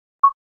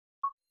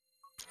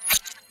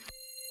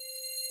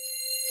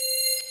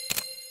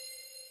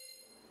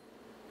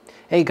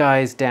Hey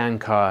guys, Dan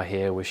Carr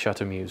here with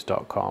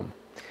shuttermuse.com.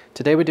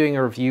 Today we're doing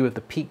a review of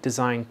the Peak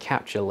Design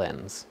Capture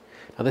Lens.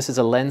 Now this is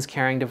a lens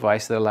carrying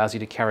device that allows you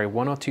to carry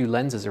one or two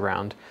lenses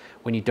around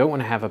when you don't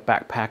want to have a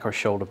backpack or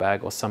shoulder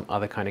bag or some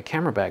other kind of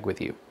camera bag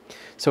with you.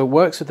 So it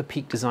works with the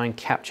Peak Design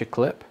Capture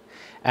clip,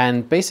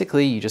 and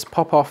basically you just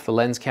pop off the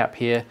lens cap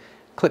here,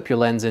 clip your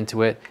lens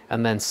into it,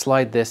 and then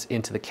slide this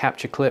into the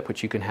capture clip,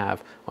 which you can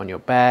have on your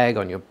bag,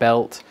 on your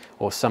belt,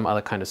 or some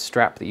other kind of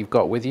strap that you've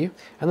got with you.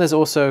 And there's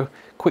also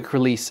quick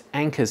release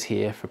anchors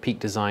here for Peak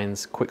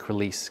Design's quick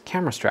release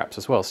camera straps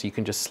as well, so you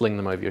can just sling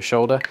them over your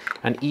shoulder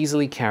and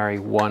easily carry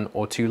one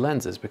or two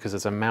lenses because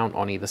there's a mount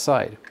on either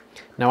side.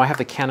 Now I have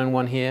the Canon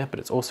one here, but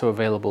it's also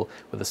available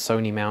with a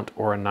Sony mount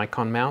or a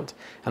Nikon mount,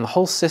 and the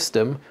whole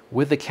system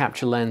with the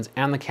capture lens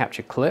and the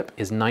capture clip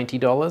is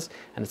 $90,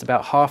 and it's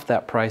about half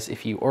that price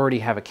if you already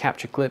have a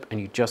capture clip and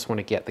you just want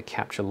to get the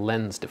capture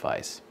lens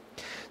device.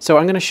 So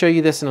I'm going to show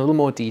you this in a little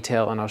more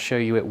detail, and I'll show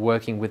you it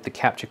working with the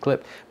capture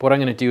clip. But what I'm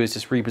going to do is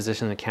just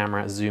reposition the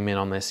camera, zoom in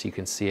on this so you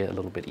can see it a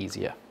little bit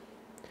easier.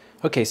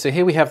 Okay, so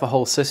here we have the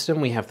whole system.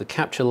 We have the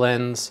capture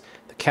lens,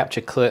 the capture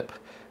clip,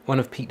 one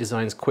of Peak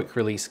Design's quick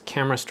release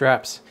camera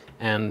straps,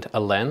 and a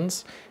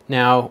lens.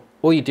 Now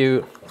all you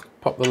do,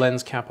 pop the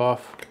lens cap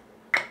off,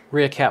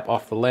 rear cap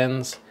off the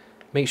lens,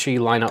 make sure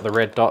you line up the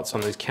red dots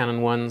on those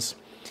Canon ones.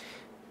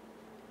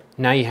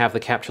 Now you have the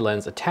capture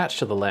lens attached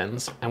to the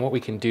lens, and what we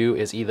can do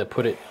is either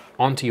put it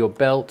onto your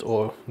belt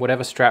or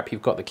whatever strap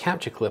you've got the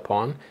capture clip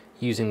on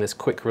using this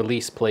quick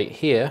release plate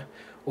here,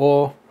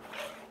 or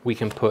we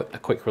can put a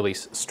quick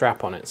release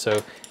strap on it.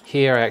 So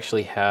here I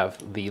actually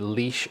have the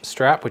leash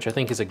strap, which I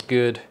think is a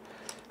good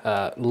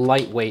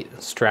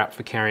lightweight strap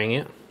for carrying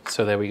it.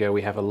 So there we go,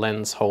 we have a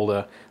lens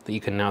holder that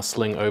you can now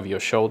sling over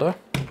your shoulder.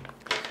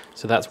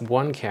 So that's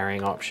one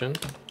carrying option.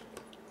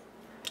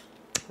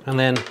 And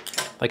then,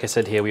 like I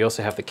said here, we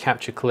also have the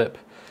capture clip.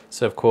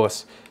 So of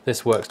course,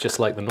 this works just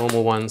like the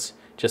normal ones.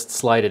 Just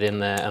slide it in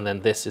there, and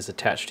then this is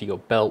attached to your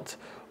belt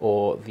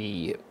or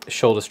the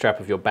shoulder strap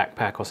of your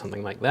backpack or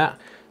something like that.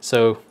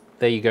 So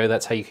there you go,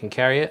 that's how you can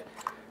carry it.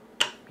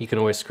 You can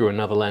always screw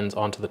another lens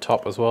onto the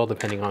top as well,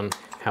 depending on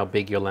how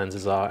big your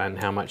lenses are and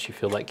how much you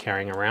feel like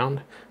carrying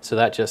around. So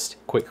that just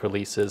quick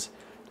releases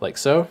like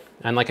so.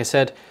 And like I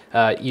said,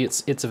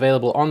 it's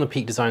available on the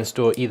Peak Design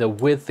store either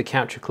with the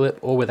capture clip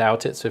or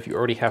without it. So if you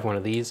already have one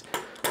of these,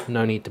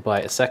 no need to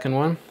buy a second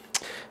one.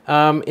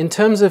 In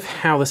terms of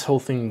how this whole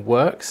thing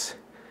works,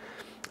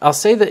 I'll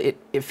say that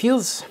it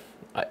feels,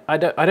 I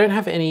don't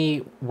have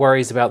any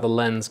worries about the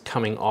lens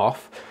coming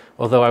off,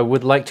 although I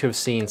would like to have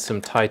seen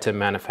some tighter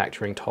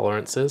manufacturing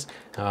tolerances.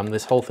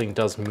 This whole thing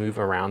does move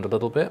around a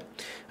little bit.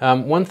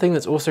 One thing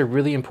that's also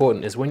really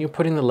important is when you're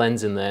putting the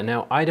lens in there,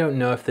 now I don't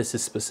know if this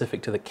is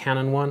specific to the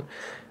Canon one,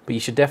 but you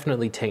should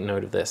definitely take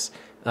note of this.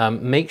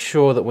 Make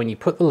sure that when you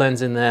put the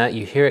lens in there,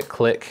 you hear it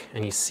click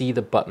and you see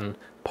the button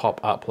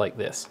pop up like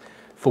this.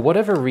 For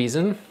whatever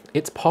reason,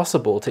 it's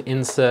possible to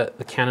insert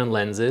the Canon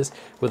lenses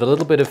with a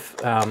little bit of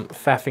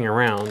faffing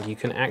around. You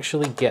can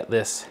actually get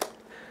this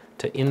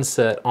to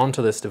insert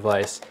onto this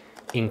device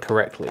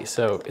incorrectly.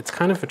 So it's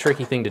kind of a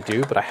tricky thing to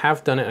do, but I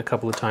have done it a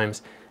couple of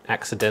times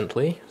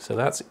accidentally. So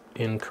that's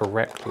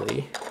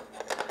incorrectly.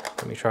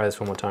 Let me try this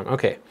one more time.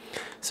 Okay,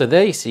 so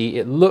there you see,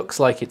 it looks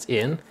like it's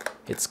in.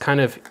 It's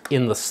kind of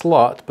in the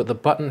slot, but the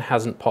button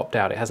hasn't popped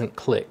out, it hasn't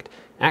clicked.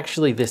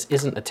 Actually, this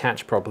isn't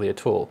attached properly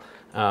at all.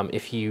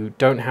 If you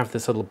don't have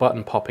this little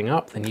button popping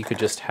up, then you could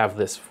just have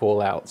this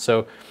fall out.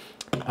 So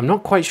I'm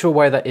not quite sure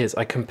why that is.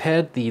 I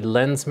compared the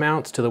lens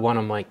mount to the one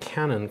on my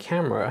Canon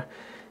camera,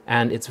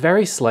 and it's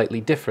very slightly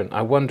different.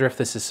 I wonder if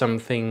this is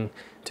something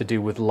to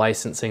do with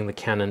licensing the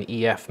Canon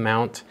EF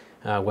mount,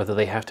 whether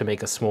they have to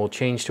make a small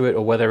change to it,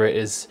 or whether it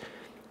is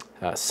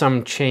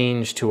some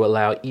change to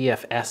allow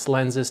EFS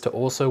lenses to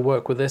also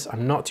work with this.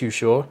 I'm not too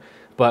sure,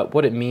 but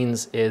what it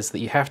means is that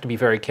you have to be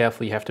very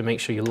careful. You have to make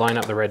sure you line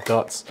up the red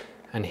dots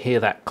and hear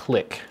that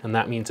click, and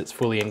that means it's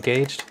fully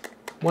engaged.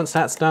 Once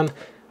that's done,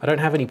 I don't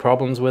have any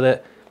problems with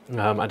it.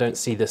 I don't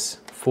see this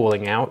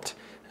falling out,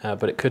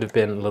 but it could have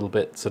been a little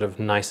bit sort of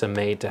nicer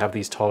made to have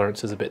these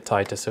tolerances a bit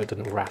tighter so it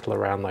didn't rattle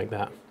around like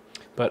that.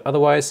 But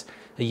otherwise,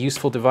 a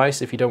useful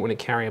device if you don't want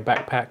to carry a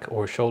backpack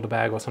or a shoulder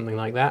bag or something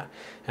like that.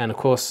 And of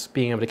course,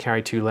 being able to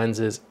carry two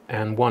lenses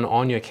and one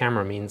on your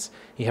camera means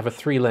you have a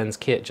 3-lens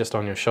kit just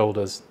on your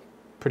shoulders.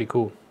 Pretty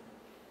cool.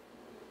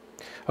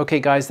 Okay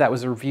guys, that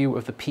was a review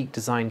of the Peak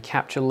Design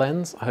Capture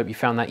Lens. I hope you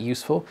found that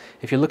useful.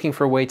 If you're looking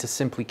for a way to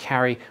simply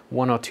carry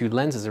one or two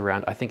lenses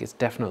around, I think it's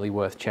definitely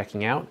worth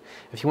checking out.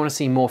 If you want to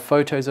see more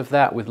photos of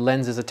that with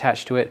lenses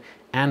attached to it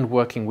and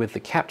working with the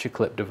capture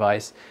clip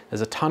device,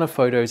 there's a ton of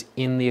photos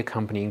in the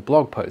accompanying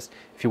blog post.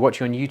 If you're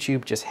watching on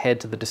YouTube, just head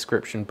to the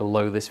description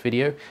below this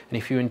video. And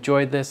if you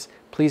enjoyed this,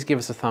 please give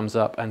us a thumbs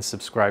up and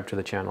subscribe to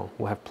the channel.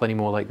 We'll have plenty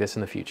more like this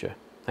in the future.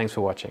 Thanks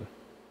for watching.